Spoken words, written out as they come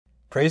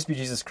Praise be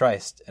Jesus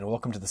Christ, and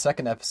welcome to the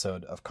second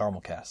episode of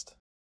Carmelcast.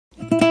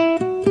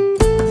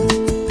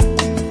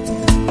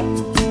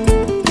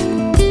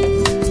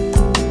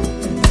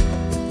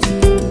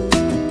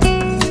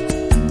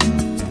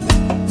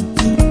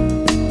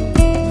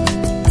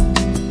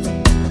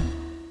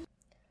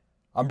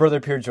 I'm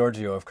Brother Pier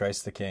Giorgio of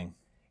Christ the King.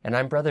 And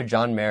I'm Brother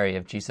John Mary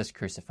of Jesus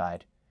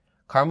Crucified.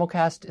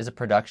 Carmelcast is a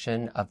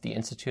production of the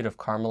Institute of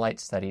Carmelite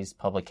Studies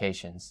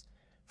Publications.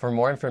 For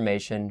more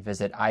information,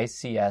 visit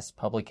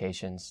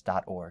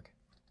icspublications.org.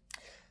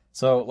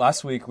 So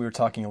last week we were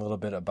talking a little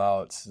bit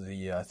about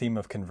the theme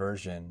of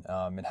conversion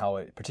and how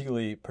it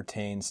particularly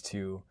pertains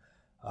to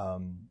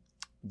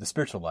the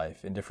spiritual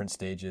life in different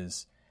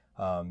stages.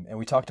 And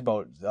we talked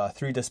about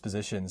three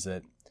dispositions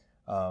that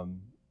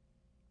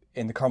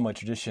in the Carmelite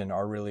tradition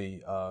are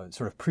really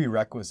sort of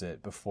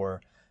prerequisite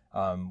before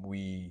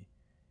we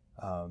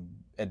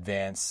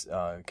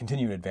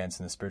continue to advance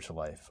in the spiritual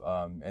life.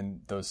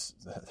 And those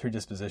three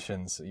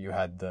dispositions, you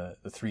had the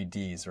three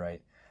Ds,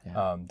 right?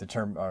 Yeah.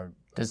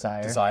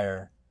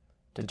 Desire,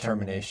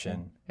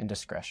 determination, and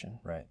discretion.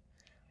 Right.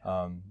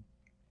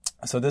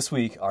 So this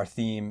week our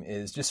theme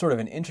is just sort of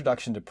an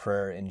introduction to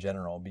prayer in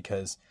general,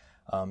 because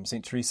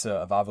St. Teresa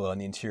of Avila in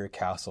the Interior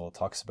Castle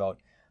talks about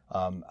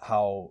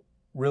how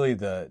really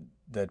the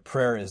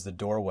prayer is the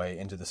doorway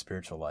into the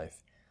spiritual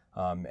life,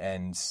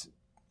 and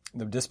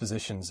the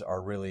dispositions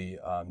are really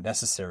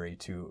necessary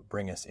to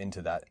bring us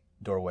into that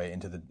doorway,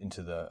 into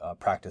the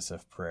practice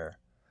of prayer.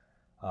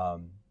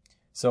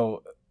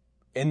 So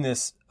in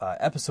this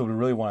episode, we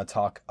really want to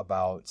talk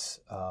about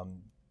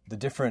the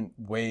different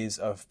ways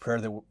of prayer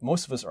that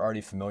most of us are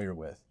already familiar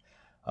with,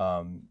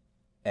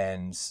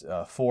 and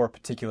four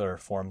particular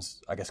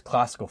forms, I guess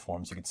classical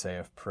forms you could say,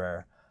 of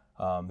prayer,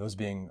 those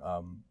being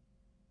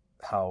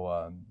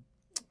how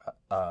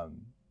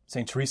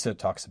St. Teresa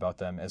talks about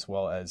them, as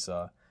well as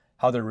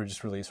how they're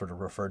just really sort of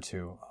referred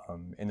to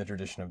in the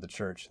tradition of the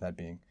Church, that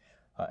being,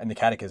 in the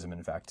Catechism,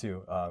 in fact,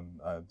 too,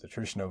 the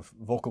tradition of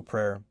vocal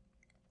prayer,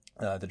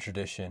 the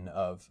tradition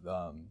of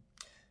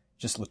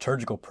just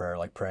liturgical prayer,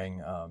 like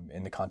praying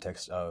in the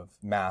context of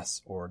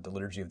Mass or the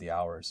Liturgy of the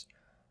Hours,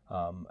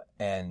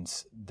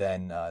 and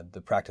then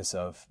the practice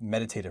of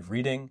meditative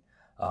reading,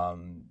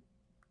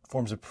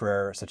 forms of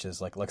prayer such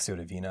as like Lectio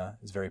Divina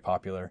is very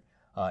popular.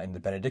 In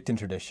the Benedictine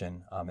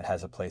tradition, it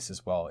has a place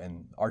as well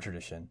in our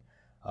tradition.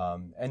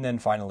 And then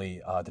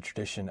finally, the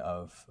tradition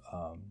of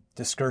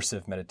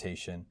discursive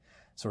meditation,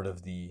 sort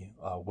of the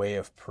way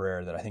of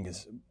prayer that I think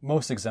is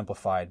most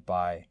exemplified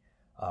by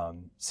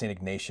St.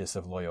 Ignatius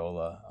of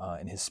Loyola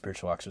in his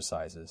spiritual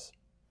exercises.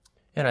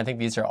 And I think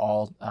these are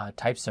all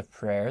types of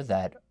prayer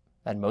that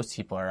most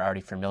people are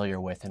already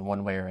familiar with in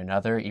one way or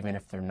another, even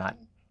if they're not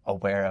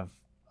aware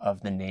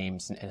of the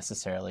names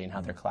necessarily and how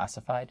they're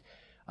classified.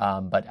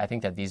 But I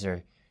think that these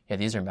are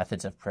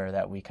methods of prayer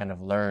that we kind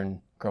of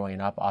learn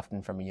growing up,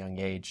 often from a young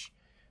age.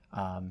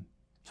 I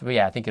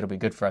think it'll be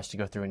good for us to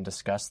go through and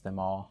discuss them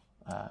all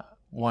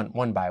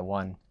one by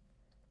one.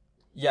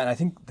 Yeah, and I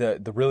think the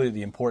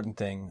really important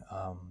thing,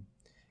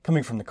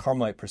 coming from the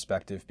Carmelite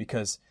perspective,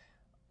 because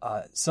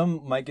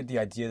some might get the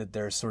idea that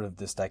there's sort of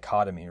this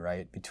dichotomy,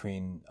 right,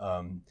 between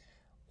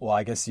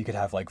I guess you could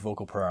have like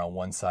vocal prayer on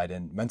one side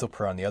and mental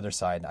prayer on the other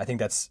side. I think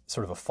that's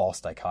sort of a false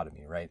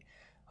dichotomy, right?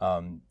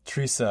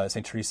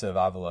 St. Teresa of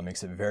Avila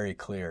makes it very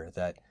clear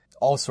that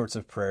all sorts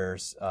of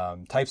prayers,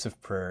 types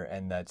of prayer,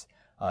 and that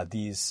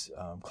these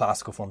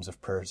classical forms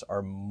of prayers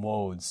are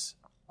modes,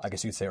 I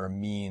guess you could say, or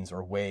means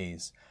or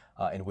ways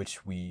in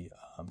which we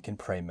can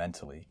pray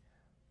mentally.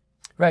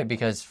 Right,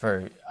 because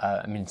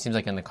it seems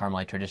like in the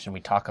Carmelite tradition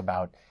we talk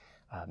about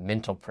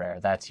mental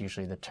prayer. That's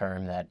usually the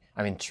term that,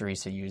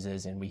 Teresa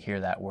uses, and we hear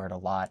that word a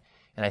lot.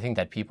 And I think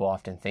that people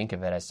often think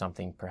of it as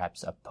something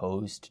perhaps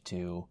opposed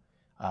to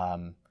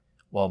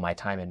my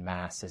time in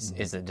Mass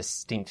is a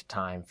distinct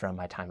time from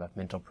my time of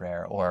mental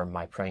prayer, or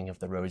my praying of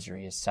the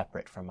Rosary is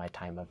separate from my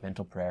time of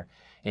mental prayer.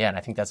 Yeah, and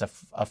I think that's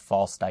a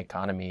false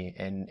dichotomy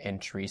in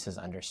Teresa's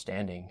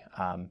understanding,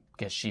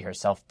 because she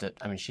herself,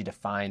 she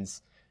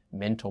defines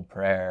mental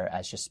prayer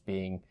as just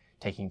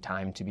taking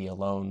time to be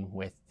alone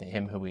with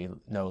Him who we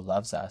know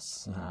loves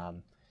us,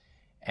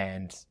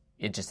 and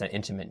it's just an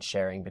intimate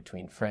sharing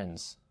between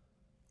friends.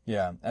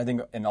 Yeah, I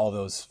think in all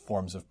those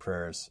forms of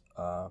prayer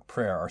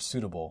are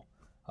suitable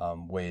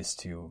ways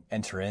to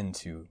enter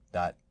into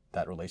that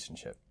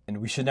relationship. And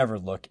we should never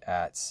look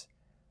at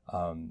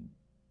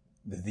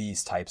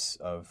these types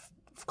of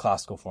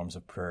classical forms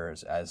of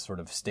prayers as sort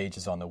of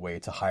stages on the way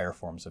to higher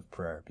forms of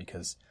prayer,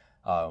 because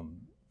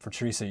for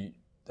Teresa,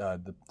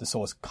 the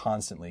soul is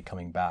constantly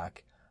coming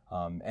back.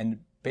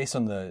 And based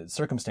on the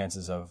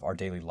circumstances of our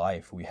daily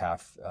life, we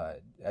have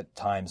at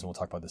times, and we'll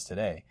talk about this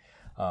today,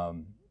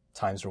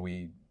 times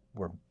where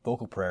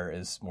vocal prayer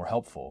is more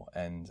helpful,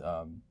 and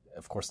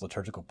of course,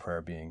 liturgical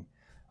prayer being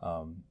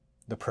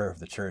the prayer of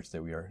the Church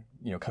that we are,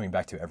 coming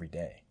back to every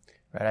day.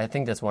 Right. I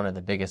think that's one of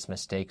the biggest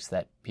mistakes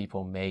that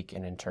people make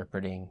in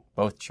interpreting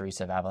both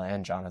Teresa of Avila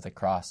and John of the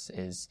Cross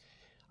is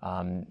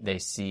they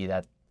see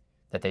that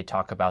they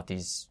talk about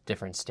these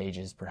different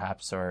stages,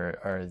 perhaps,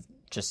 or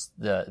just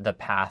the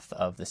path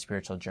of the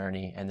spiritual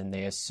journey, and then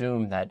they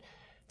assume that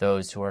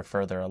those who are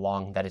further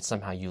along, that it's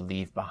somehow you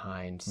leave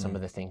behind some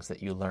of the things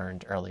that you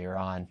learned earlier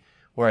on.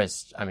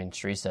 Whereas, I mean,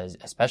 Teresa,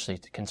 especially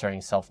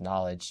concerning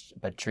self-knowledge,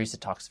 but Teresa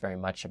talks very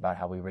much about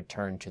how we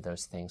return to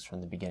those things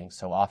from the beginning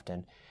so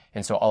often.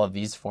 And so all of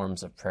these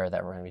forms of prayer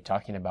that we're going to be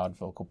talking about,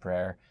 vocal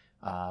prayer,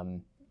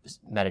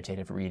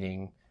 meditative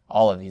reading,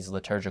 all of these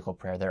liturgical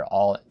prayer,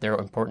 they're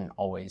important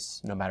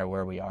always, no matter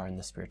where we are in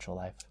the spiritual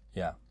life.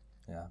 Yeah,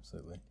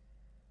 absolutely.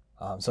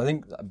 So I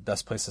think the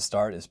best place to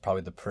start is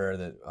probably the prayer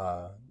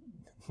that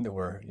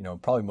we're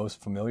probably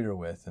most familiar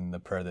with, and the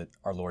prayer that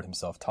our Lord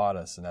Himself taught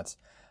us, and that's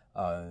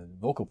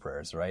vocal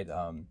prayers, right?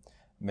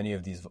 Many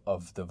of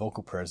the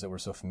vocal prayers that we're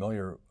so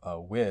familiar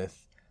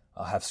with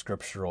have a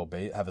scriptural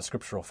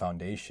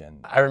foundation.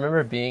 I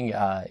remember being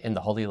in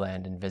the Holy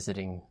Land and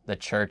visiting the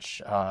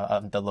church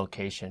of the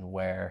location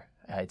where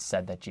it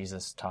said that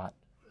Jesus taught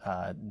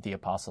the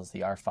apostles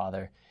the Our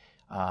Father,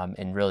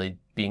 and really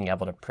being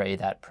able to pray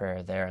that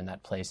prayer there in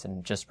that place,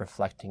 and just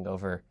reflecting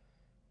over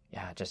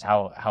just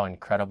how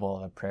incredible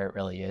of a prayer it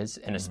really is,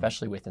 and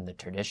especially within the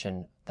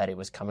tradition that it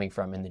was coming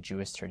from, in the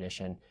Jewish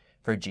tradition,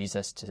 for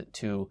Jesus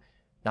to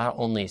not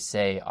only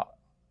say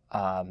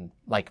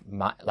like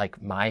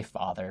my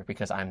Father,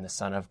 because I'm the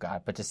Son of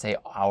God, but to say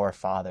our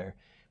Father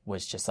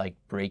was just like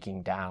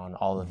breaking down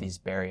all of these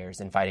barriers,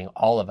 inviting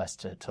all of us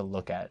to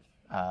look at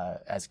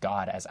as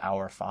God, as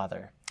our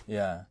Father.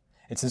 Yeah.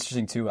 It's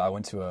interesting, too. I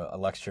went to a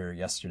lecture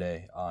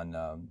yesterday on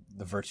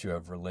the virtue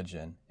of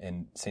religion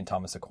in St.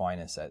 Thomas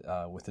Aquinas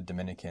with the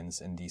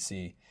Dominicans in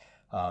D.C.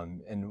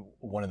 And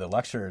one of the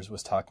lecturers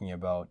was talking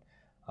about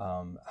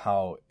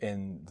how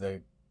in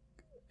the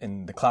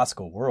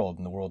classical world,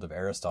 in the world of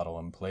Aristotle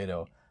and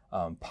Plato,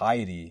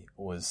 piety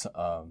was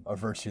a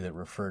virtue that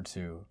referred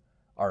to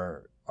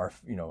our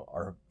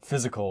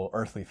physical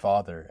earthly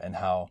father, and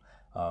how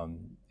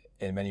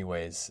in many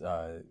ways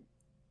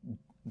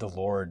the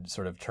Lord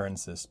sort of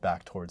turns this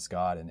back towards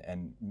God,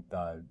 and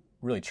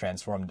really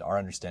transformed our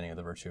understanding of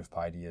the virtue of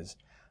piety as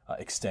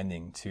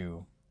extending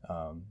to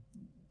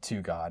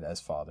God as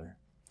Father.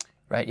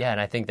 Right, yeah, and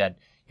I think that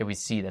we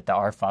see that the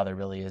Our Father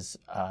really is,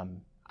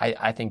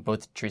 I think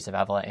both Teresa of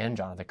Avila and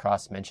John of the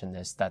Cross mentioned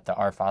this, that the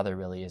Our Father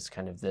really is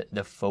kind of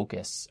the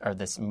focus, or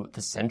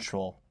the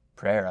central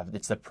prayer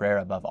it's the prayer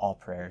above all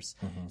prayers.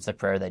 Mm-hmm. It's the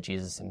prayer that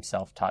Jesus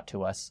Himself taught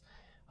to us,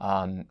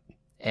 and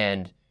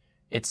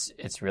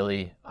it's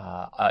really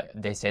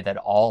they say that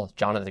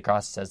John of the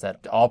Cross says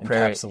that all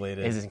prayer is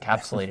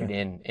encapsulated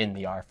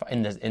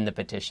in the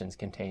petitions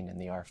contained in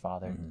the Our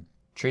Father. Mm-hmm.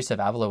 Teresa of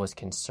Avila was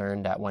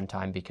concerned at one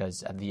time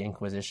because of the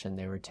Inquisition.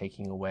 They were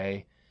taking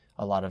away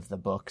a lot of the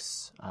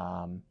books,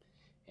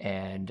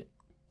 and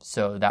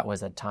so that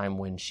was a time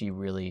when she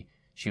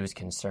was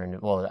concerned.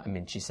 Well, I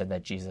mean, she said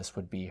that Jesus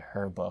would be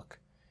her book,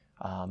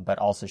 but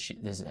also she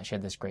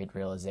had this great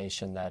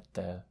realization that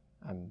the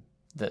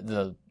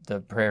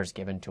prayers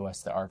given to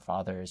us, the Our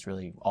Father, is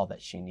really all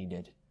that she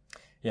needed.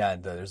 Yeah,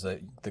 and there's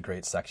the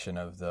great section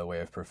of the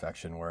Way of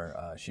Perfection where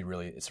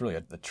it's really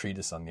a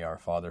treatise on the Our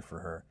Father for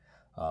her.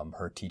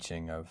 Her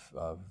teaching of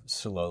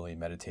slowly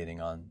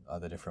meditating on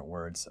the different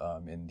words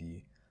in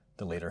the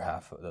later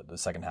half, the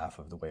second half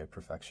of the Way of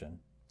Perfection.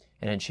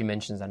 And then she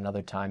mentions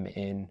another time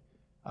in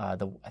I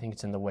think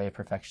it's in the Way of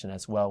Perfection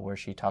as well, where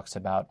she talks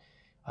about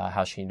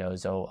how she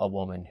knows a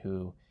woman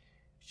who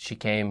she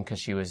came because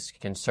she was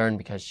concerned,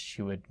 because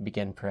she would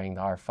begin praying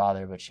the Our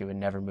Father, but she would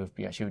never move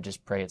beyond. She would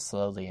just pray it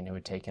slowly, and it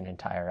would take an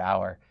entire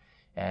hour.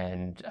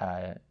 And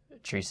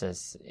Teresa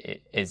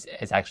is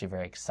actually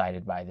very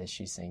excited by this.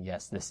 She's saying,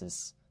 yes, this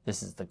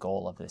is the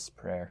goal of this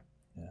prayer.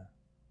 Yeah.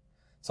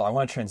 So I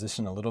want to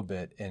transition a little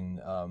bit in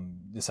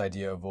this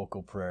idea of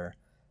vocal prayer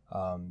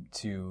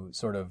to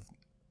sort of,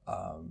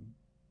 I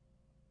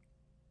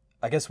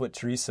guess, what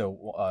Teresa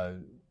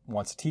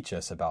wants to teach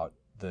us about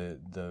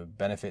the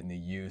benefit and the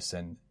use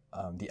and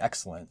the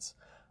excellence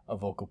of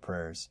vocal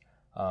prayers.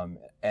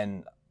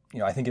 And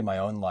I think in my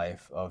own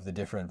life of the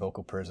different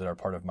vocal prayers that are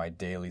part of my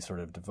daily sort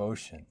of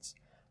devotions.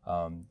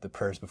 The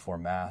prayers before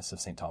Mass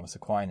of St. Thomas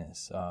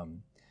Aquinas,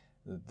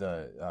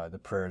 the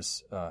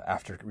prayers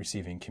after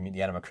receiving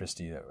the Anima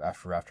Christi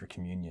after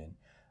communion,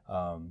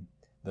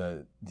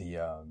 the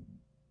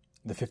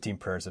 15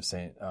 prayers of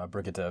St.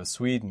 Brigitte of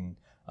Sweden,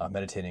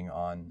 meditating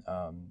on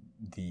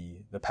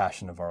the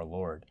Passion of our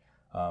Lord.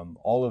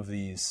 All of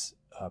these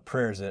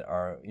prayers that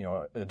are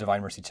a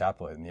Divine Mercy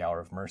Chaplet in the Hour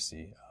of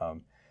Mercy.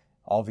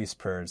 All these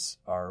prayers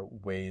are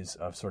ways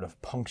of sort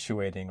of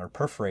punctuating or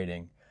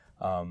perforating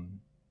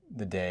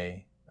the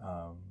day,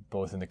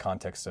 both in the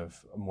context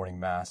of morning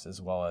Mass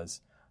as well as,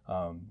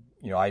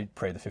 I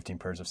pray the 15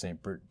 prayers of St.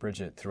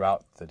 Bridget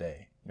throughout the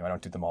day. I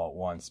don't do them all at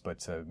once, but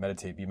to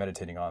be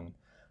meditating on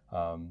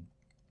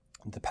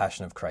the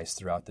Passion of Christ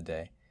throughout the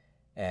day.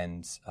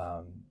 And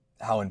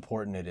how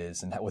important it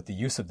is, and what the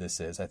use of this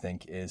is, I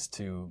think, is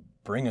to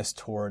bring us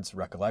towards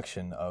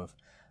recollection of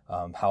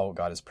how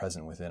God is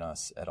present within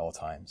us at all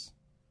times.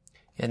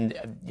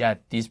 And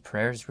these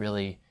prayers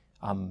really,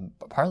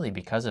 partly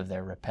because of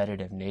their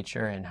repetitive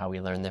nature and how we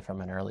learn them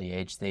from an early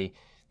age, they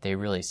they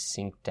really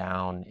sink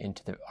down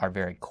into our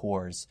very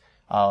cores.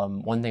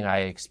 One thing I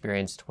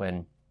experienced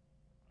when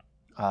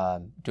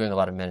doing a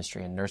lot of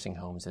ministry in nursing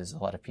homes is a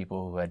lot of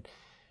people who had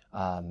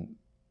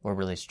were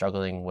really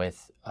struggling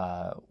with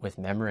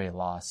memory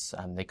loss.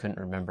 They couldn't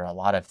remember a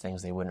lot of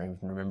things. They wouldn't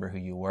even remember who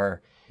you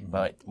were. Mm-hmm.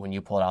 But when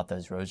you pulled out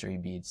those rosary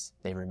beads,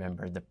 they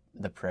remembered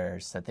the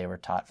prayers that they were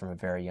taught from a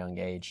very young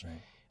age.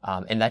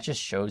 Right. And that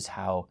just shows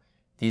how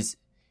it's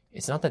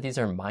not that these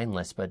are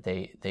mindless, but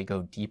they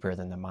go deeper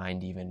than the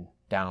mind, even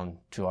down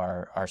to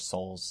our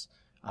souls.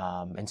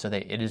 And so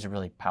it is a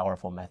really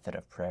powerful method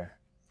of prayer.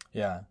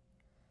 Yeah.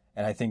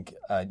 And I think,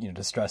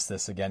 to stress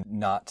this again,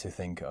 not to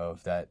think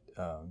of that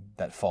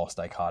false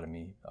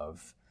dichotomy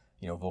of,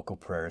 vocal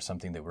prayer as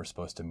something that we're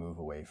supposed to move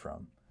away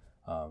from.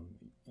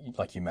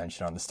 Like you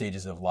mentioned, on the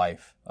stages of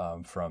life,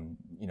 from,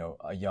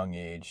 a young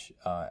age,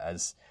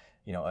 as,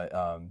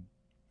 a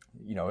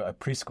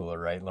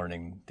preschooler, right,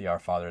 learning the Our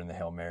Father and the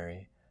Hail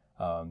Mary,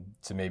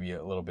 to maybe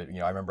a little bit,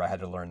 I remember I had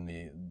to learn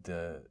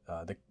the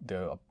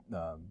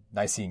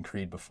Nicene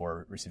Creed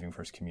before receiving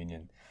First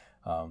Communion.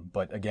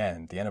 But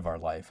again, at the end of our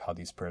life, how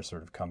these prayers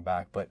sort of come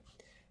back. But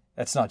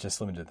it's not just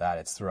limited to that.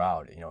 It's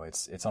throughout.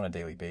 It's on a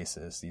daily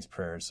basis. These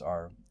prayers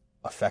are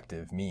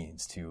effective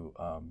means to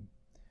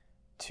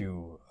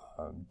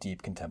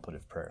deep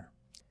contemplative prayer.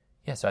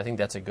 Yeah, so I think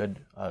that's a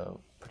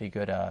pretty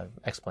good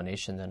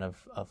explanation then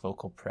of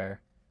vocal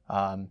prayer.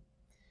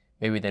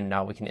 Maybe then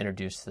now we can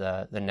introduce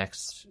the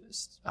next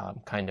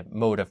kind of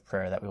mode of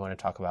prayer that we want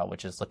to talk about,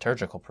 which is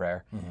liturgical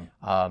prayer,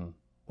 mm-hmm.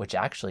 Which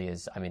actually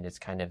is, it's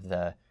kind of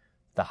the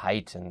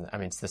height, and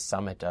it's the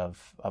summit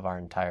of our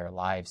entire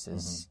lives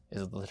is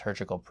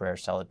liturgical prayer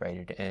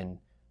celebrated in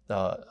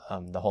the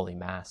Holy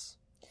Mass.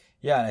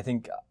 Yeah,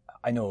 and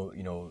I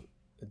know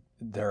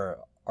there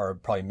are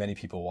probably many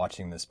people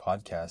watching this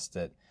podcast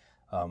that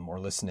or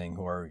listening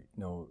who are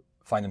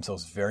find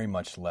themselves very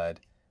much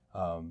led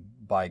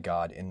by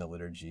God in the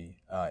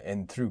liturgy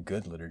and through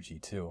good liturgy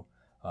too.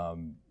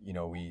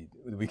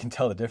 We can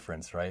tell the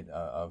difference, right,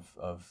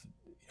 of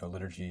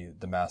liturgy,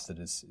 the Mass that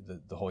is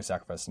the Holy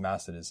Sacrifice, the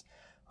Mass that is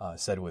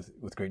said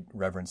with great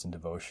reverence and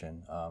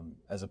devotion,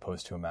 as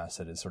opposed to a Mass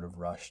that is sort of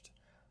rushed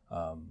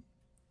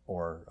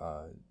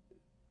or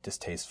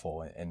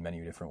distasteful in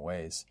many different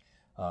ways.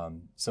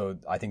 So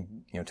I think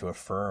to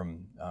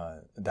affirm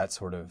that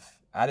sort of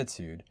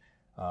attitude,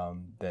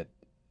 that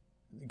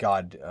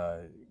God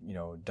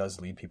does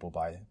lead people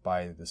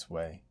by this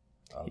way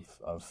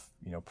of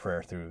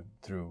prayer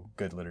through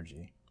good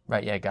liturgy.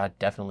 Right, yeah, God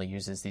definitely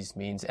uses these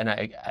means.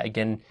 And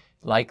again,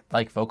 like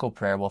vocal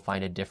prayer, we'll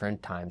find at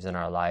different times in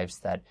our lives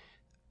that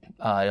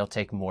it'll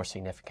take more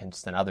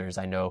significance than others.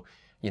 I know,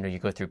 you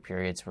go through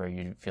periods where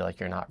you feel like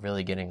you're not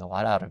really getting a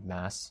lot out of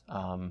Mass,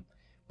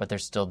 but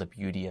there's still the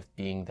beauty of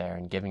being there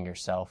and giving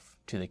yourself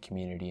to the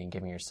community and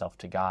giving yourself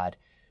to God.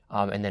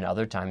 And then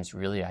other times,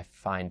 really, I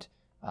find,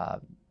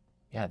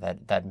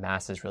 that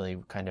Mass is really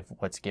kind of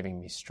what's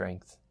giving me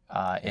strength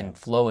in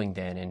flowing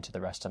then into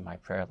the rest of my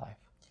prayer life.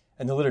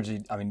 And the liturgy,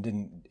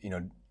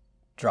 didn't,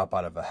 drop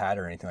out of a hat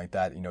or anything like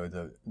that.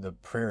 The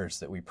prayers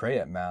that we pray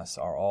at Mass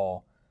are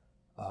all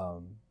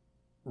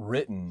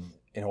written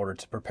in order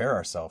to prepare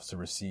ourselves to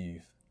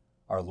receive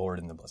our Lord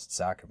in the Blessed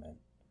Sacrament.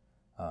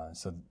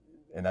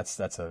 And that's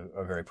a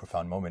very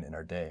profound moment in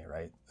our day,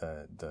 right?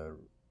 The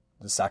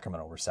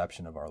sacramental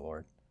reception of our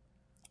Lord.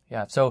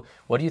 Yeah. So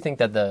what do you think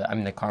that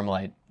the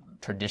Carmelite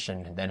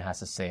tradition then has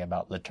to say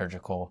about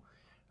liturgical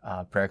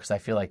prayer? Because I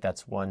feel like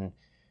that's one.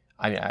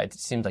 It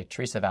seems like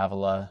Teresa of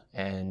Avila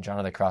and John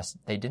of the Cross,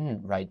 they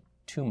didn't write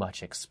too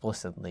much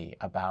explicitly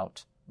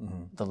about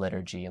the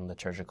liturgy and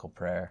liturgical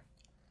prayer.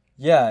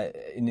 Yeah,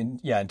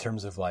 in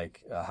terms of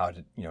like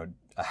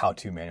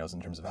how-to manuals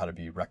in terms of how to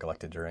be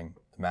recollected during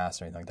the Mass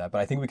or anything like that.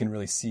 But I think we can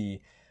really see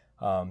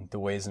the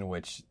ways in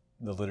which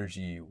the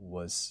liturgy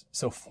was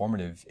so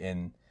formative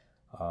in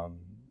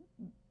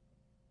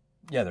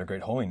their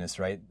great holiness,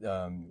 right?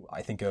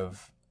 I think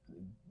of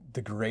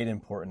the great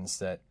importance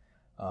that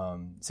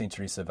St.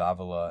 Teresa of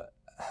Avila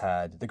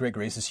had, the great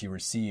graces she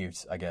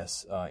received, I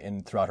guess,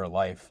 throughout her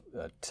life,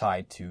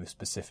 tied to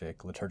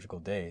specific liturgical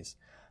days.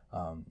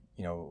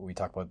 We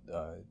talk about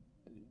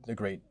the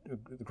great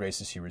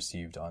graces she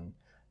received on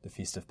the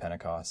Feast of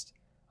Pentecost,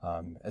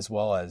 as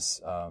well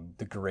as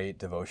the great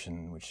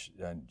devotion which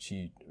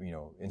she,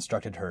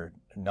 instructed her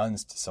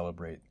nuns to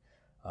celebrate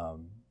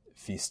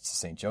feasts of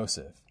St.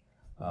 Joseph.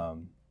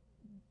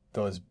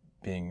 Those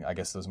being, I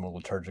guess, those more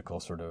liturgical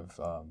sort of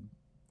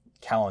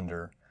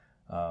calendar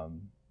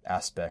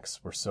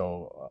aspects were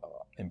so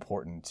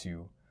important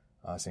to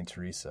St.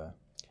 Teresa.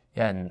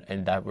 Yeah,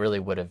 and that really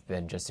would have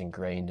been just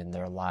ingrained in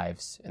their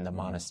lives in the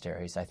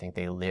monasteries. I think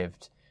they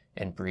lived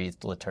and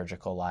breathed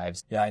liturgical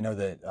lives. Yeah, I know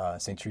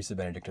that St. Teresa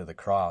Benedicta of the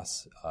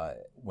Cross,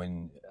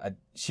 when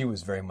she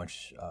was very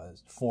much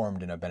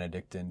formed in a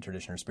Benedictine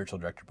tradition, her spiritual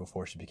director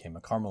before she became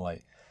a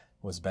Carmelite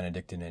was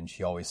Benedictine, and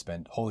she always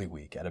spent Holy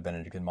Week at a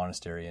Benedictine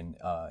monastery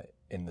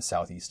in the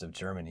southeast of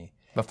Germany.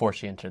 Before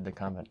she entered the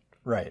convent.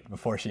 Right,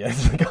 before she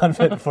entered the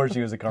convent, before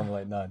she was a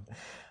Carmelite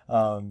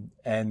nun.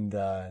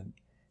 And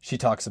she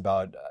talks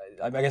about,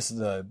 I guess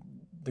that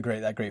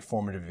great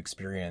formative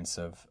experience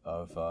of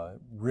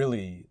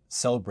really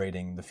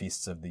celebrating the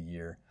feasts of the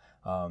year.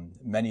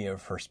 Many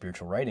of her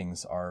spiritual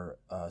writings are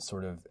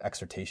sort of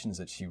exhortations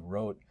that she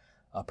wrote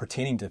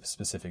pertaining to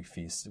specific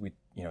feasts.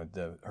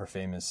 Her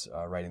famous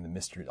writing, the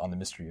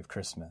mystery of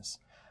Christmas,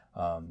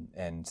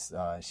 and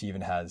she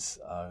even has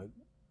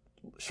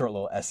short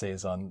little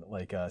essays on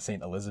like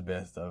Saint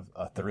Elizabeth of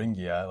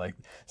Thuringia, like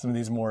some of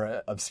these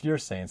more obscure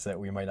saints that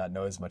we might not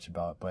know as much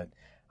about. But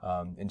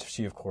and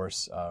she, of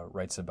course,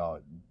 writes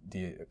about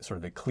the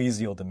sort of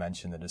ecclesial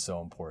dimension that is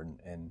so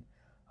important in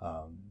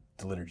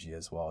the liturgy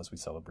as well as we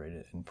celebrate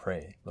it and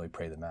pray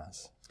the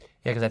Mass.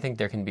 Yeah, because I think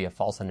there can be a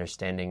false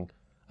understanding,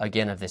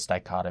 again, of this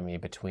dichotomy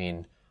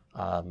between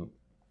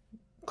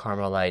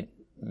Carmelite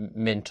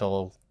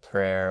mental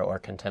prayer or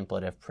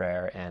contemplative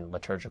prayer and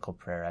liturgical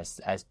prayer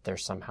as they're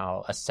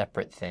somehow a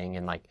separate thing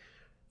and like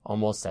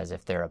almost as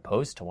if they're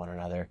opposed to one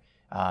another.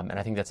 And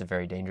I think that's a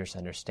very dangerous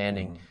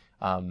understanding.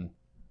 Mm-hmm.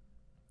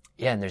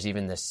 And there's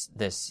even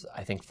this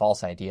I think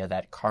false idea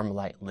that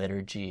Carmelite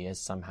liturgy is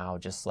somehow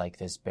just like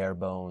this bare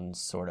bones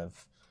sort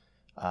of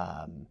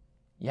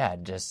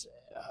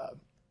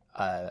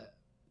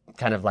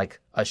kind of like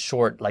a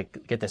short,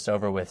 like get this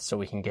over with so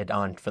we can get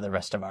on for the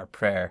rest of our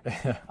prayer.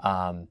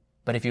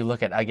 But if you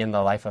look at, again,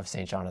 the life of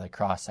St. John of the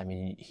Cross, I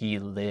mean, he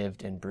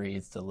lived and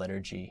breathed the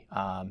liturgy.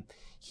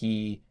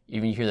 You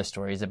hear the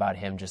stories about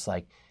him just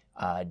like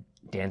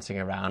dancing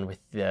around with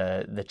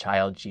the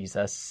child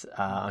Jesus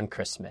on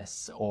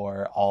Christmas,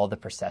 or all the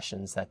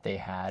processions that they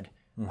had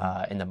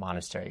in the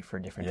monastery for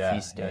different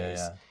feast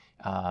days.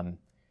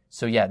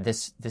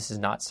 This is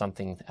not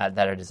something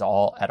that it is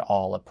at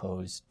all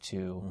opposed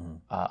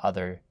to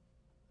other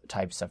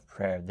types of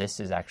prayer. This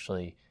is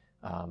actually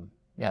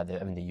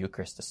the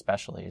Eucharist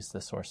especially is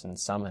the source and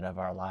summit of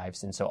our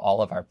lives. And so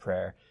all of our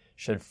prayer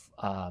should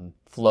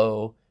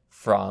flow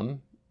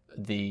from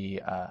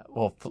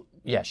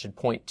should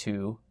point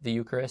to the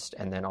Eucharist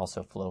and then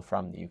also flow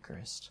from the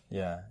Eucharist.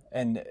 Yeah.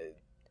 And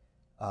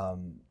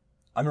I'm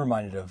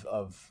reminded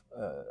of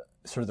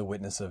sort of the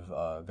witness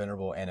of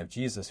Venerable Anne of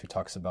Jesus, who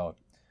talks about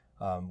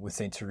with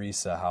St.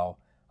 Teresa how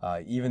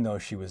even though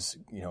she was,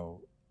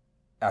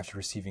 after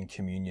receiving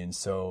communion,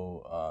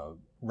 so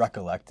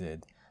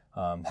recollected,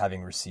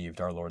 having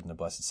received our Lord in the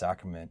Blessed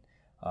Sacrament,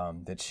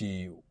 that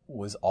she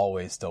was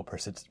always still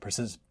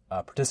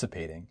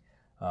participating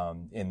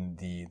in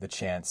the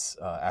chants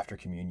after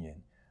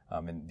communion,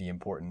 and the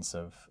importance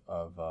of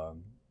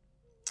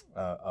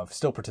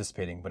still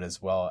participating, but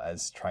as well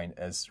as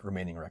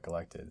remaining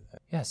recollected.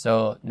 Yeah.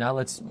 So now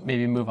let's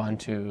maybe move on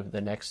to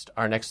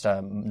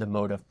the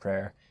mode of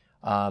prayer.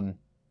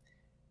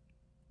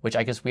 Which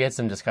I guess we had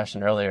some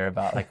discussion earlier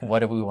about, like, what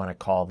do we want to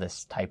call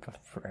this type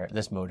of prayer,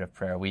 this mode of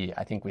prayer?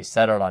 I think we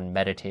settled on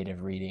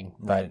meditative reading,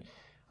 but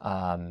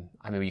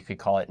we could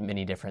call it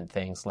many different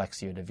things,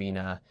 Lectio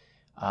Divina.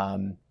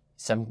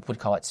 Some would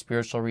call it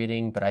spiritual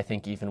reading, but I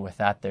think even with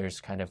that,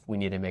 we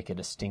need to make a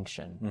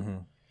distinction. Mm-hmm.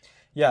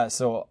 Yeah.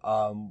 So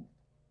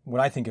when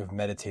I think of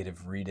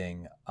meditative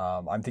reading,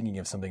 I'm thinking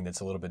of something that's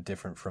a little bit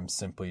different from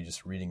simply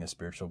just reading a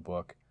spiritual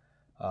book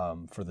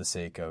for the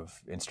sake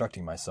of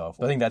instructing myself.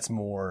 But I think that's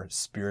more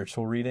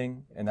spiritual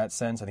reading in that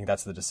sense. I think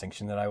that's the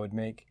distinction that I would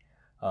make.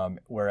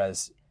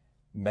 Whereas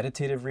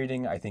meditative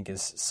reading, I think,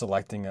 is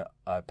selecting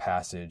a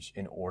passage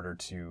in order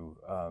to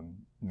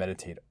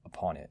meditate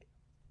upon it.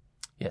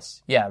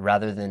 Yes. Yeah.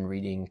 Rather than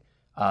reading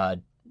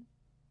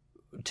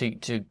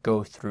to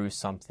go through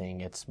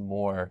something, it's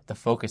more, the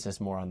focus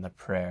is more on the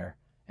prayer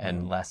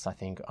and less, I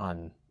think,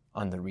 on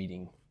the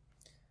reading.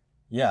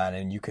 Yeah,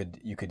 and you could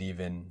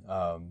even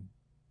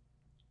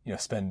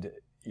spend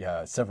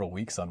several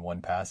weeks on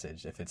one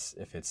passage if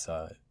it's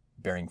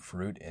bearing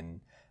fruit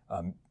in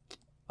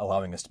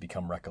allowing us to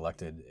become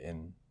recollected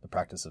in the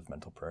practice of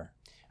mental prayer.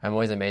 I'm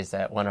always amazed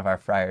at one of our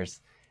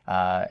friars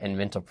in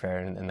mental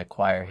prayer in the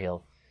choir.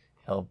 He'll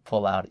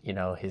pull out,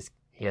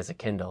 he has a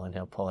Kindle and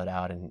he'll pull it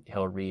out and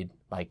he'll read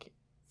like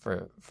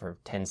for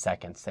 10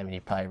 seconds. I mean, he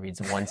probably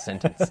reads one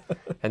sentence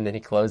and then he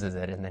closes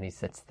it and then he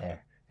sits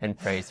there and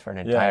prays for an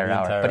entire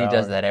hour. But he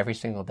does that every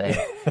single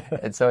day.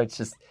 And so it's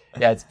just,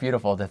 it's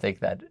beautiful to think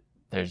that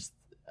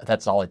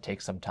that's all it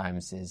takes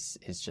sometimes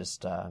is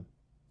just,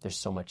 there's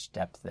so much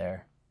depth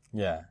there.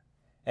 Yeah.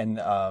 And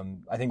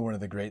I think one of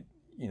the great,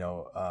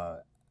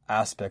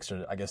 aspects,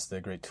 or I guess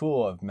the great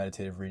tool of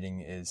meditative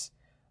reading is,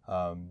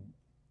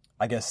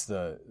 I guess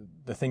the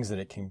things that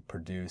it can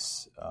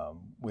produce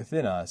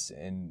within us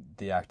in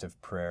the act of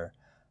prayer.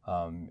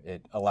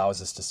 It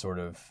allows us to sort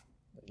of,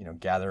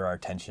 gather our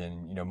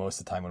attention. Most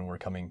of the time when we're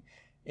coming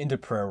into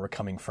prayer, we're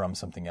coming from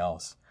something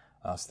else.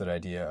 So that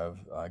idea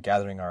of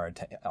gathering our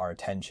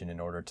attention in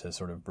order to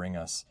sort of bring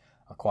us,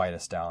 quiet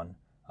us down,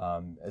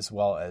 as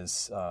well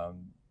as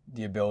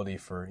the ability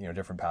for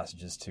different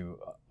passages to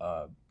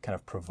kind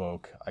of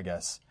provoke, I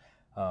guess,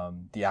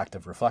 the act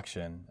of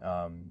reflection,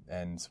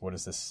 and what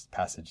does this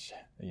passage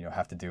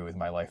have to do with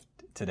my life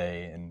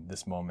today and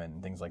this moment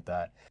and things like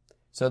that.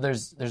 So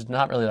there's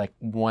not really like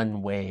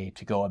one way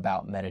to go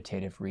about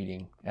meditative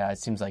reading. It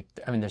seems like,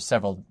 there's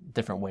several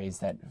different ways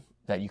that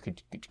that you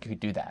could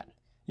do that?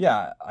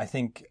 Yeah, I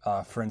think,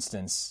 for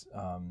instance,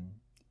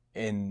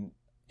 in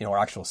our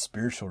actual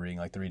spiritual reading,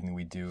 like the reading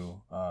we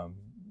do,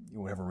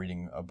 whenever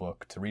reading a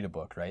book, to read a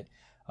book, right?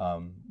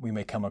 We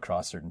may come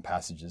across certain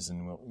passages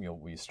and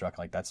we struck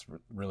like that's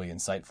really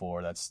insightful,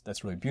 or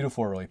that's really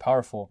beautiful, or really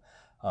powerful.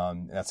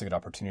 And that's a good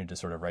opportunity to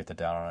sort of write that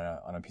down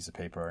on a piece of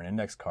paper or an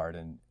index card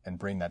and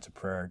bring that to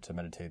prayer to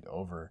meditate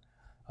over,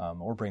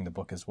 or bring the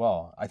book as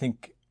well. I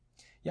think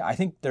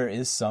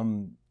there's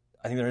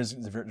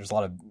a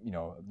lot of,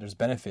 there's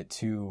benefit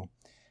to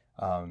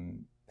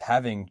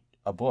having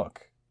a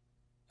book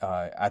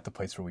at the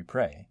place where we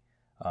pray,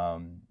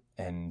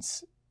 and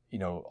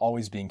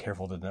always being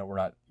careful that we're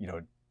not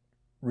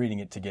reading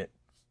it to get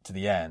to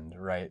the end,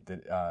 right?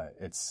 That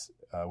it's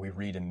we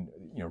read and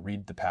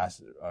read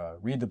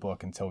the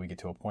book until we get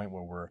to a point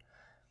where we're,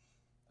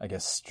 I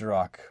guess,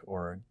 struck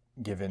or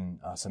given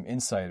some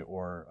insight,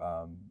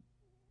 or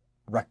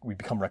we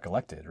become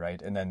recollected,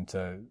 right? And then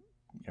to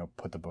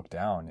put the book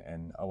down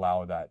and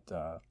allow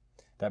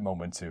that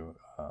moment to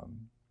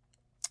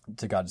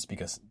God to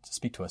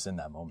speak to us in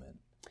that moment.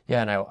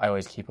 Yeah, and I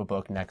always keep a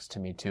book next to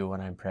me too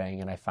when I'm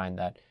praying, and I find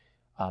that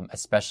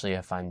especially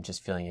if I'm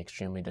just feeling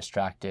extremely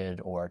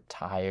distracted or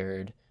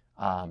tired,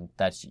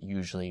 that's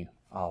when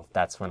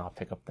I'll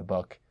pick up the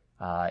book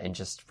and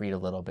just read a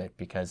little bit,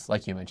 because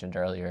like you mentioned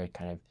earlier,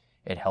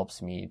 it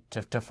helps me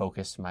to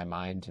focus my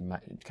mind and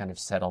kind of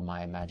settle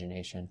my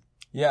imagination.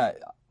 Yeah,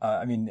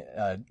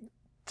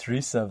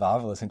 Teresa of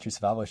Avila,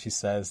 she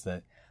says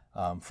that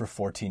for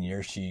 14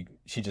 years she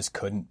just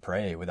couldn't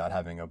pray without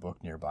having a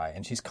book nearby,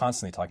 and she's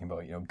constantly talking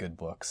about good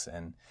books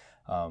and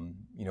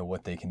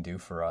what they can do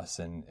for us,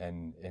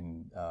 and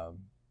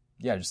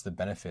just the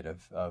benefit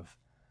of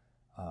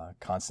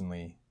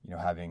constantly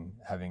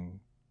having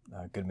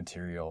good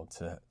material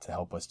to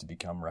help us to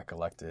become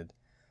recollected.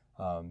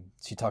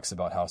 She talks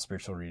about how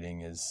spiritual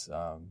reading is,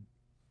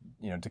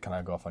 to kind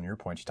of go off on your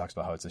point, she talks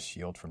about how it's a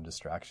shield from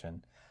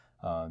distraction.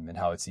 And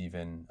how it's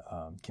even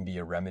can be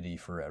a remedy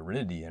for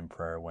aridity in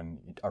prayer when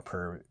our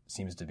prayer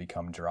seems to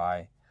become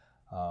dry.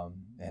 I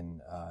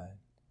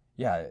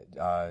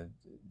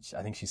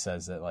think she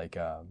says that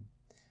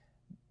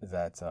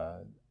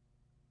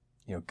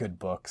good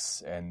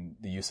books and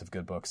the use of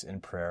good books in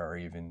prayer are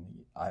even,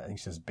 I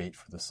think, just bait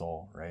for the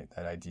soul, right?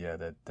 That idea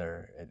that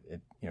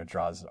it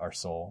draws our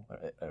soul,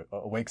 it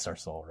awakes our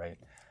soul, right?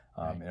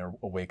 And it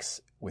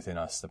awakes within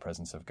us the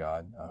presence of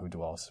God who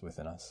dwells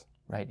within us.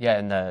 Right. Yeah,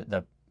 and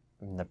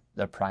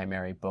the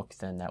primary book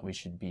then that we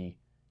should be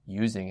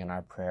using in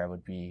our prayer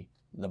would be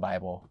the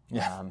Bible,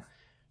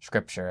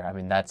 Scripture.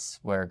 That's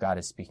where God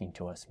is speaking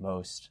to us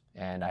most.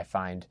 And I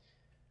find,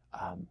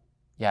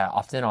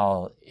 often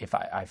if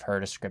I've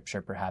heard a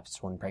scripture,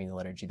 perhaps when praying the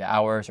Liturgy of the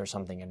Hours or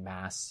something in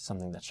Mass,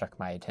 something that struck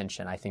my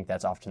attention, I think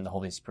that's often the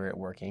Holy Spirit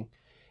working.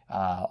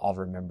 I'll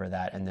remember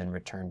that and then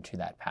return to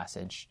that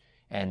passage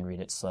and read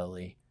it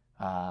slowly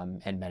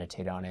and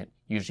meditate on it.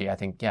 Usually I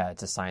think,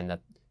 it's a sign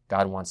that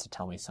God wants to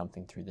tell me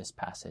something through this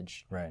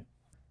passage. Right.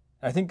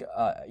 I think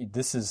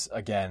this is,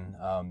 again,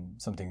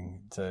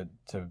 something to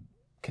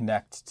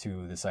connect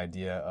to this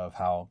idea of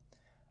how,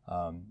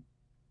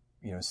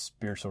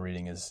 spiritual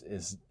reading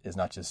is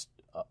not just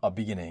a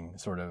beginning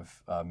sort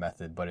of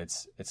method, but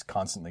it's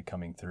constantly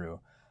coming through.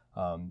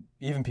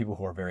 Even people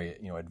who are very,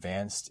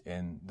 advanced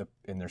in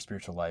their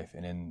spiritual life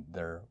and in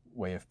their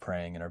way of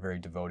praying and are very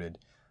devoted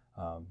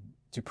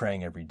to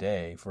praying every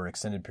day for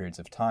extended periods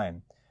of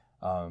time,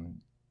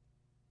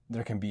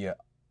 there can be a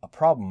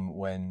problem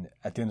when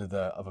at the end of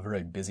a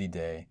very busy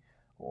day,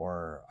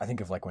 or I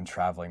think of like when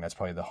traveling, that's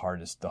probably the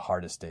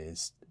hardest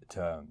days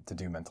to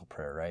do mental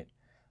prayer, right?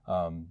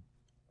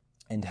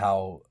 And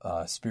how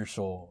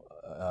spiritual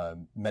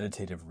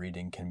meditative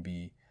reading can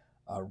be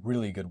a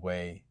really good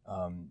way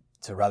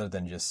to, rather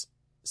than just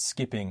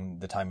skipping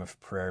the time of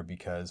prayer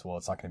because,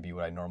 it's not going to be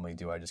what I normally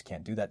do, I just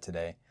can't do that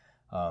today,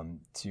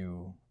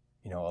 to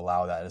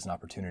allow that as an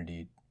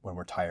opportunity when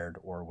we're tired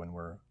or when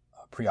we're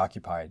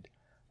preoccupied,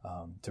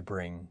 to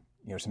bring,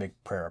 to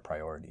make prayer a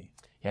priority.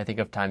 Yeah, I think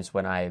of times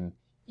when I'm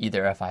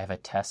either if I have a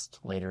test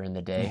later in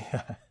the day,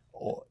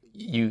 or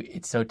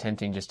it's so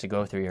tempting just to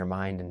go through your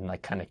mind and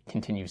like kind of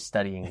continue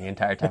studying the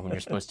entire time when you're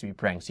supposed to be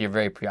praying. So you're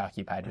very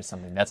preoccupied with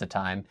something. That's a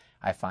time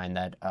I find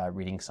that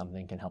reading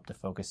something can help to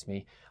focus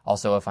me.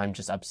 Also, if I'm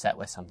just upset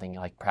with something,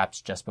 like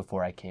perhaps just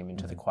before I came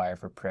into the choir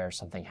for prayer,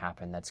 something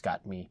happened that's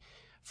got me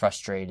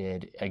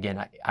frustrated.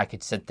 Again, I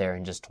could sit there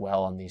and just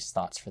dwell on these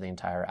thoughts for the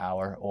entire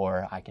hour,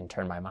 or I can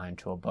turn my mind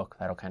to a book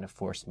that'll kind of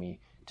force me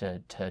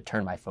to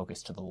turn my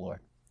focus to the Lord.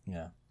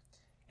 Yeah.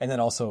 And then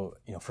also,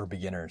 for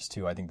beginners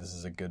too, I think this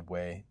is a good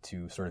way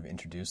to sort of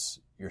introduce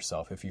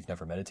yourself if you've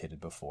never meditated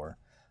before.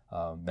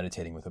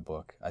 Meditating with a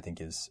book, I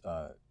think, is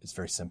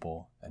very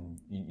simple, and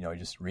you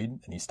just read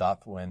and you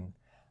stop when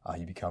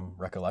you become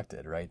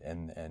recollected, right?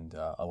 And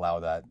allow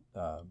that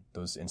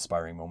those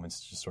inspiring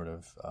moments to just sort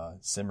of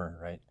simmer,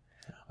 right?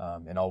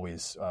 And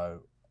always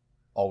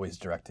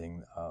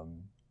directing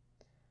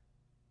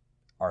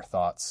our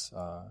thoughts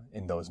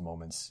in those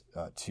moments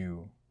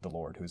to the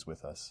Lord who's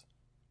with us.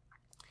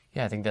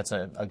 Yeah, I think that's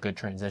a good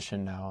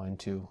transition now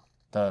into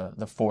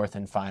the fourth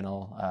and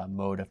final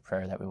mode of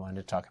prayer that we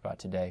wanted to talk about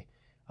today,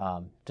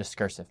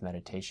 discursive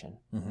meditation.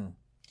 Mm-hmm.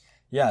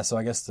 Yeah, so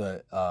I guess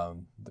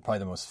probably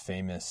the most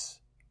famous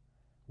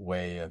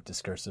way of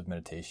discursive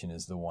meditation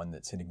is the one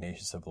that St.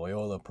 Ignatius of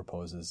Loyola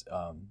proposes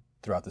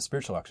throughout the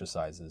spiritual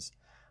exercises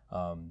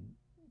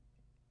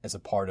as a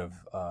part of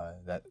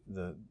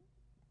the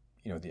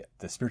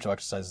spiritual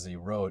exercises he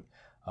wrote.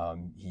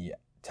 He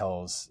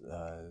tells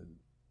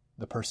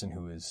the person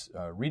who is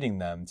reading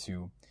them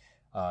to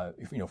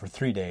for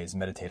 3 days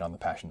meditate on the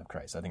Passion of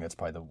Christ. I think that's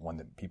probably the one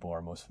that people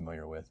are most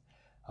familiar with.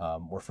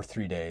 Or for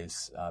 3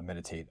 days,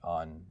 meditate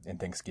on in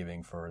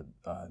thanksgiving for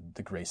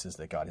the graces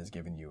that God has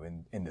given you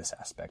in this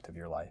aspect of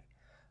your life.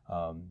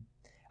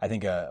 I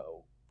think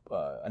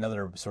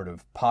another sort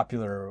of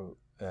popular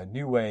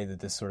new way that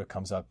this sort of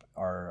comes up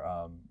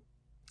are,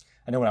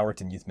 I know when I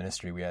worked in youth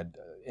ministry, we had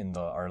in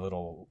our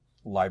little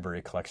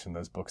library collection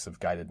those books of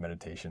guided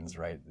meditations,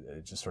 right?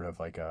 Just sort of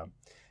like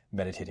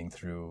meditating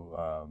through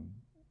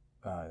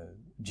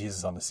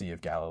Jesus on the Sea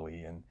of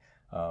Galilee and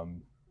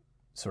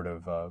sort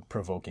of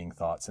provoking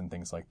thoughts and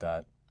things like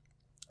that.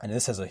 And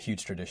this has a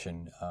huge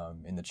tradition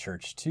in the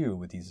church too,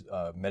 with these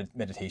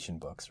meditation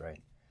books,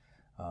 right?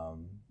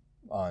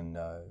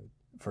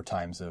 For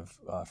times of,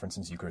 for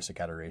instance, Eucharistic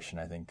adoration,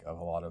 I think of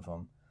a lot of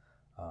them.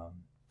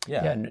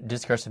 And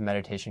discursive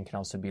meditation can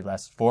also be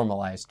less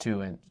formalized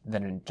too,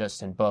 than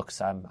just in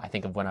books. I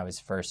think of when I was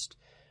first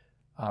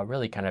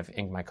really kind of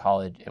in my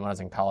college, and when I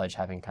was in college,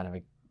 having kind of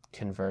a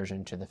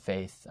conversion to the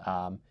faith.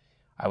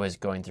 I was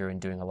going through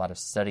and doing a lot of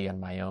study on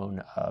my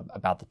own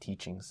about the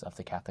teachings of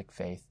the Catholic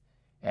faith.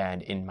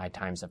 And in my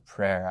times of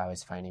prayer, I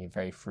was finding it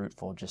very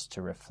fruitful just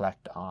to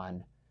reflect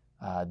on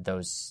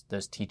those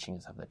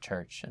teachings of the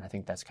Church. And I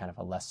think that's kind of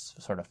a less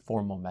sort of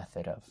formal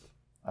method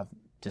of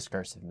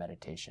discursive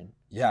meditation.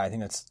 Yeah, I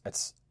think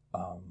that's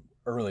a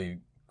really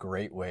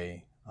great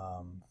way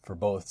for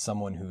both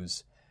someone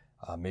who's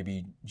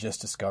maybe just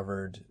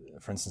discovered,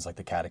 for instance, like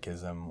the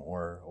Catechism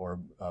or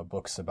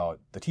books about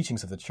the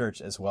teachings of the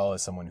Church, as well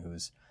as someone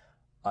who's,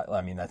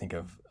 I think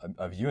of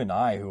you and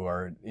I, who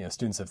are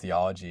students of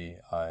theology,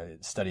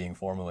 studying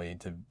formally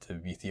to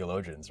be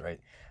theologians, right?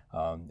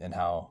 And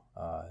how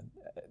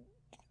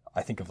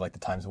I think of like the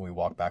times when we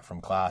walk back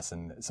from class,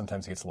 and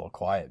sometimes it gets a little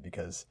quiet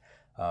because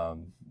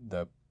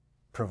the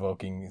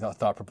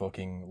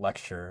thought-provoking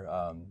lecture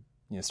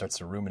starts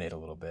to ruminate a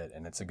little bit,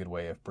 and it's a good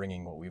way of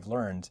bringing what we've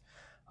learned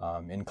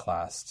in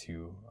class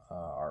to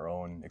our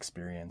own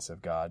experience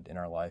of God in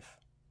our life.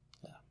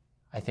 Yeah.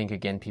 I think,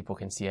 again, people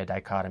can see a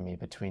dichotomy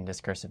between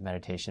discursive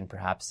meditation,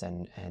 perhaps,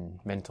 and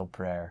mental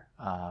prayer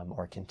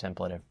or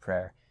contemplative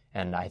prayer.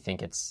 And I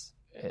think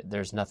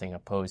there's nothing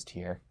opposed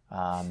here.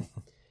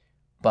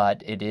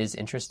 But it is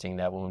interesting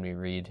that when we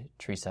read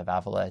Teresa of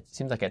Avila, it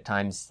seems like at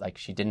times like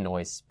she didn't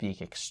always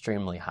speak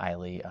extremely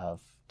highly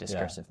of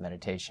discursive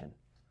meditation.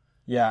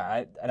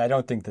 Yeah, I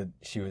don't think that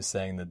she was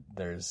saying that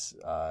there's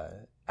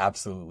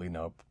absolutely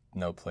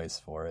no place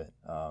for it.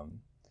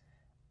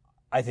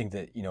 I think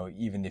that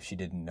even if she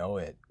didn't know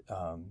it,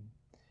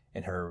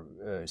 in her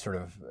sort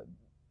of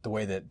the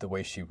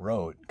way she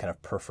wrote kind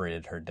of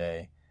perforated her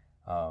day.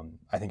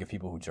 I think of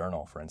people who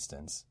journal, for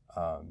instance.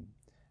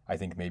 I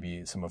think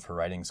maybe some of her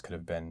writings could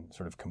have been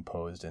sort of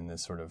composed in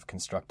this sort of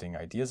constructing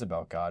ideas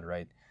about God,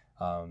 right?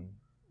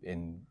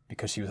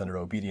 Because she was under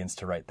obedience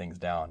to write things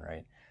down,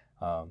 right?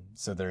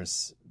 So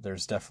there's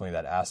definitely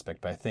that aspect,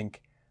 but I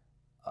think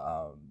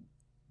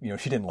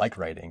she didn't like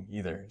writing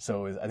either.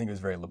 So I think it was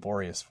very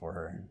laborious for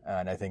her.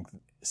 And I think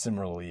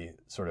similarly,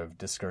 sort of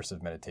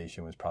discursive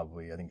meditation was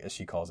probably, I think as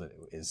she calls it,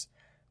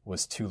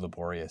 was too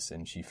laborious,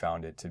 and she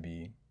found it to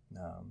be,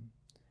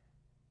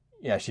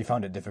 she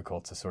found it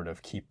difficult to sort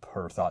of keep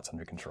her thoughts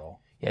under control.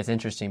 Yeah, it's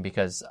interesting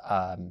because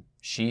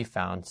she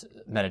found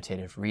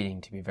meditative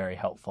reading to be very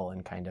helpful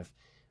in kind of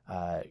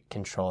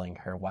controlling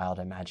her wild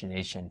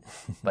imagination,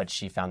 but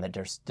she found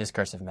that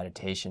discursive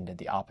meditation did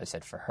the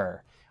opposite for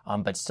her.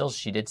 But still,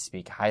 she did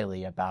speak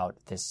highly about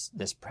this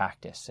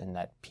practice, and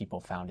that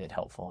people found it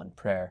helpful in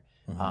prayer.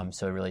 Mm-hmm.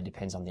 So it really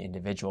depends on the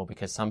individual,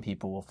 because some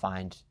people will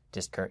find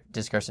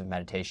discursive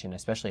meditation,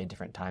 especially at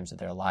different times of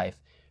their life,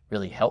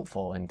 really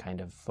helpful in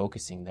kind of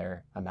focusing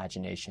their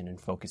imagination and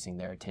focusing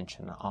their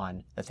attention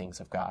on the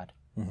things of God.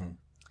 Mm-hmm.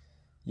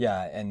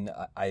 Yeah, and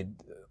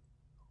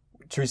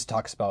Teresa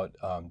talks about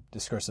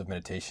discursive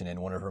meditation, and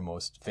one of her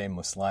most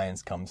famous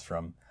lines comes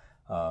from,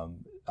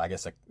 I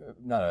guess,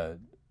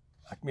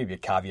 maybe a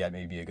caveat,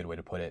 maybe a good way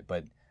to put it,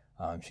 but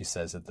she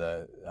says that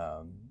the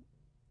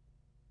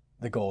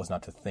goal is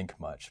not to think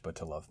much, but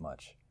to love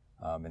much.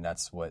 And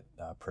that's what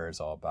prayer is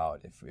all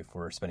about. If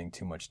we're spending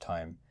too much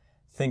time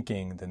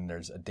thinking, then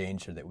there's a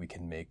danger that we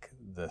can make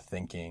the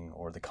thinking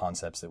or the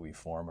concepts that we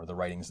form or the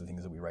writings, the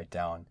things that we write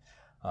down,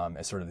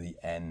 as sort of the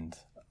end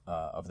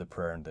of the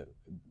prayer, and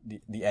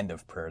the end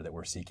of prayer that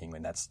we're seeking.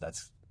 And that's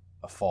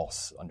a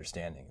false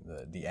understanding.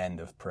 The end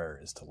of prayer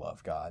is to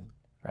love God.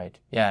 Right.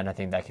 Yeah, and I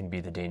think that can be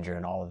the danger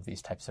in all of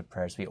these types of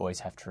prayers. We always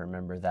have to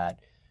remember that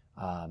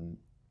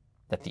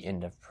that the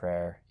end of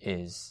prayer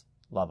is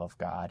love of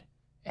God,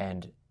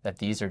 and that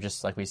these are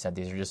just, like we said,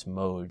 these are just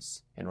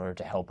modes in order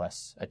to help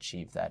us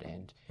achieve that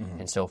end.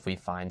 And so if we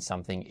find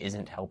something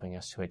isn't helping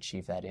us to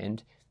achieve that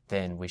end,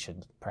 then we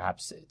should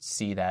perhaps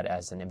see that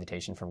as an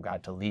invitation from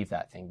God to leave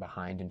that thing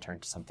behind and turn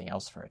to something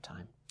else for a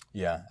time.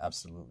 Yeah,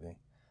 absolutely.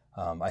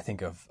 I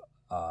think of,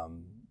 I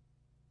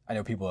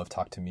know people have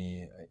talked to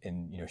me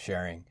in,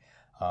 sharing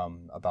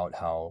about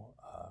how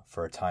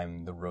for a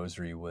time the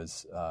rosary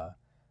was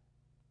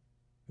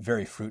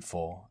very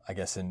fruitful, I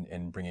guess,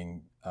 in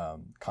bringing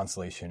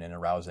consolation and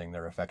arousing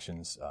their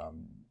affections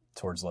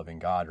towards loving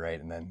God, right?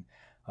 And then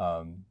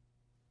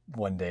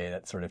one day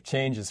that sort of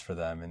changes for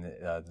them, and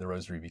the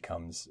rosary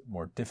becomes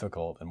more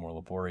difficult and more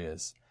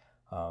laborious,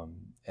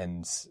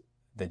 and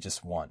they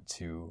just want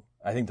to.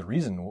 I think the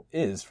reason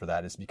for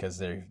that is because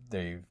they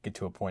get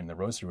to a point in the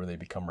rosary where they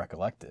become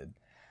recollected,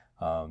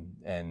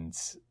 and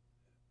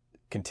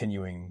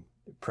continuing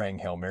praying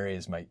Hail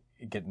Marys might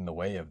get in the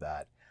way of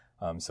that.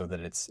 So that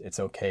it's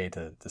okay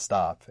to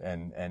stop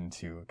and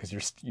to, because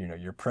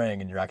you're praying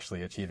and you're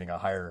actually achieving a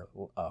higher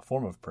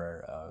form of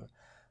prayer,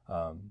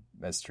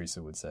 as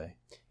Teresa would say.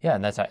 Yeah,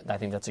 and I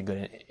think that's a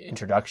good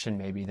introduction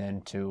maybe then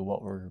to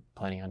what we're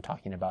planning on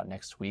talking about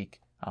next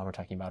week. We're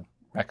talking about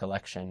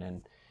recollection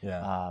and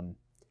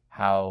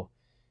how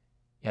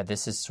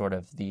this is sort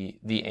of the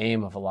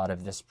aim of a lot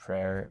of this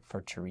prayer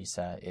for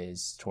Teresa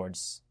is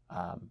towards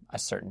a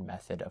certain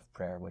method of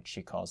prayer, which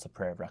she calls the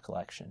prayer of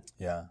recollection.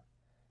 Yeah,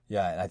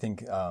 and I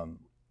think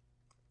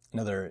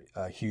another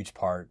huge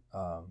part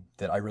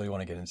that I really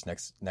want to get into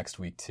next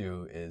week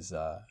too is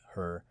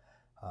her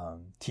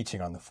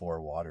teaching on the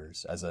four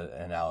waters as an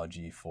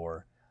analogy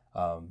for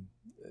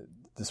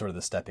the sort of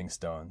the stepping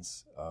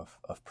stones of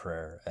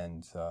prayer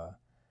and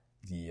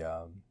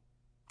the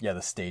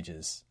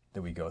stages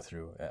that we go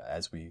through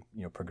as we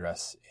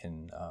progress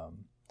in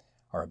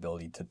our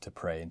ability to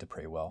pray and to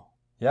pray well.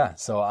 Yeah,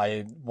 so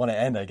I want to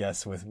end, I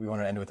guess, with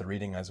a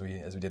reading as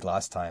we did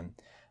last time.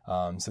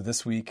 So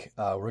this week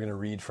we're going to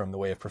read from The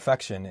Way of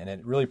Perfection, and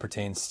it really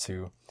pertains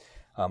to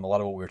a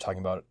lot of what we were talking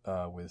about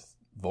with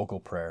vocal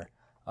prayer.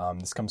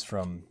 This comes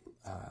from,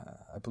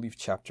 I believe,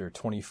 chapter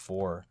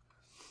 24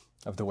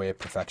 of The Way of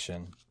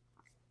Perfection,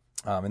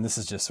 and this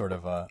is just sort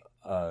of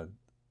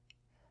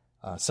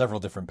several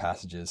different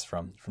passages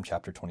from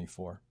chapter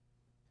 24.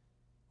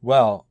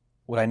 Well,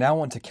 what I now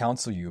want to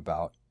counsel you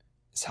about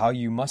is how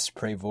you must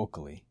pray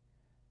vocally,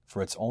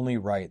 for it's only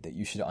right that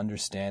you should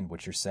understand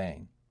what you're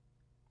saying.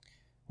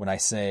 When I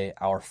say,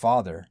 Our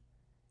Father,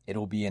 it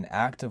will be an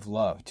act of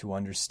love to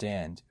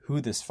understand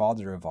who this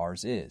Father of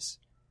ours is,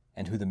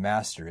 and who the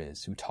Master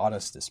is who taught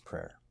us this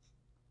prayer.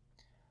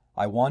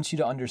 I want you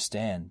to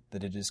understand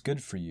that it is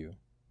good for you,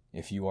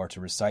 if you are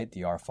to recite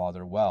the Our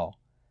Father well,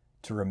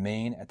 to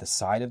remain at the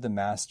side of the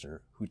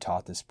Master who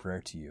taught this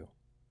prayer to you.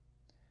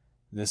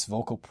 This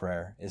vocal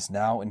prayer is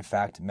now in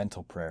fact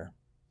mental prayer.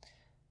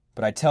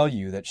 But I tell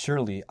you that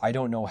surely I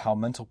don't know how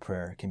mental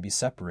prayer can be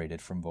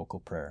separated from vocal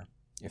prayer,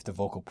 if the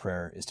vocal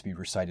prayer is to be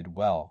recited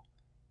well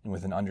and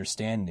with an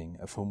understanding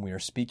of whom we are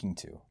speaking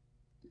to.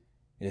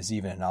 It is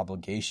even an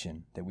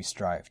obligation that we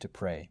strive to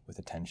pray with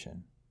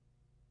attention.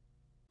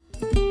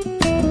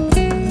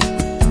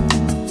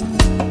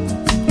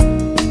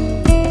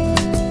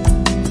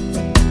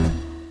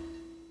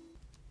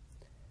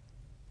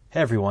 Hey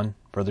everyone,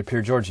 Brother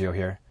Pier Giorgio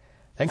here.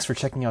 Thanks for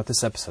checking out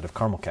this episode of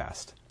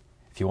Carmelcast.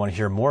 If you want to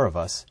hear more of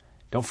us,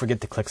 don't forget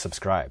to click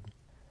subscribe.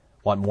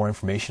 Want more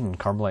information on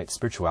Carmelite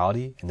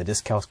spirituality and the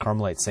Discalced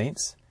Carmelite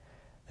Saints?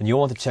 Then you'll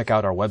want to check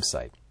out our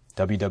website,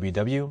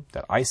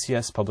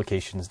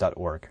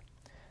 www.icspublications.org.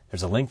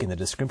 There's a link in the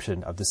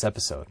description of this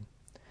episode.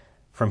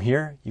 From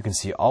here, you can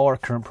see all our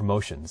current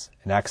promotions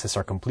and access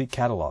our complete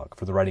catalog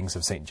for the writings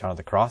of St. John of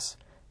the Cross,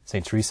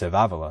 St. Teresa of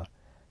Avila,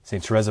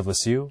 St. Therese of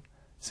Lisieux,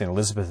 St.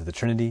 Elizabeth of the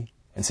Trinity,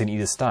 and St.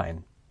 Edith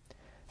Stein.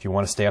 If you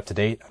want to stay up to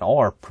date on all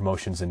our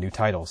promotions and new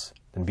titles,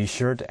 then be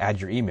sure to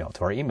add your email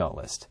to our email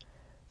list.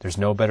 There's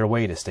no better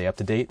way to stay up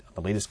to date on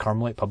the latest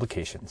Carmelite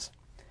publications.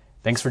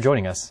 Thanks for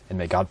joining us, and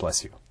may God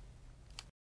bless you.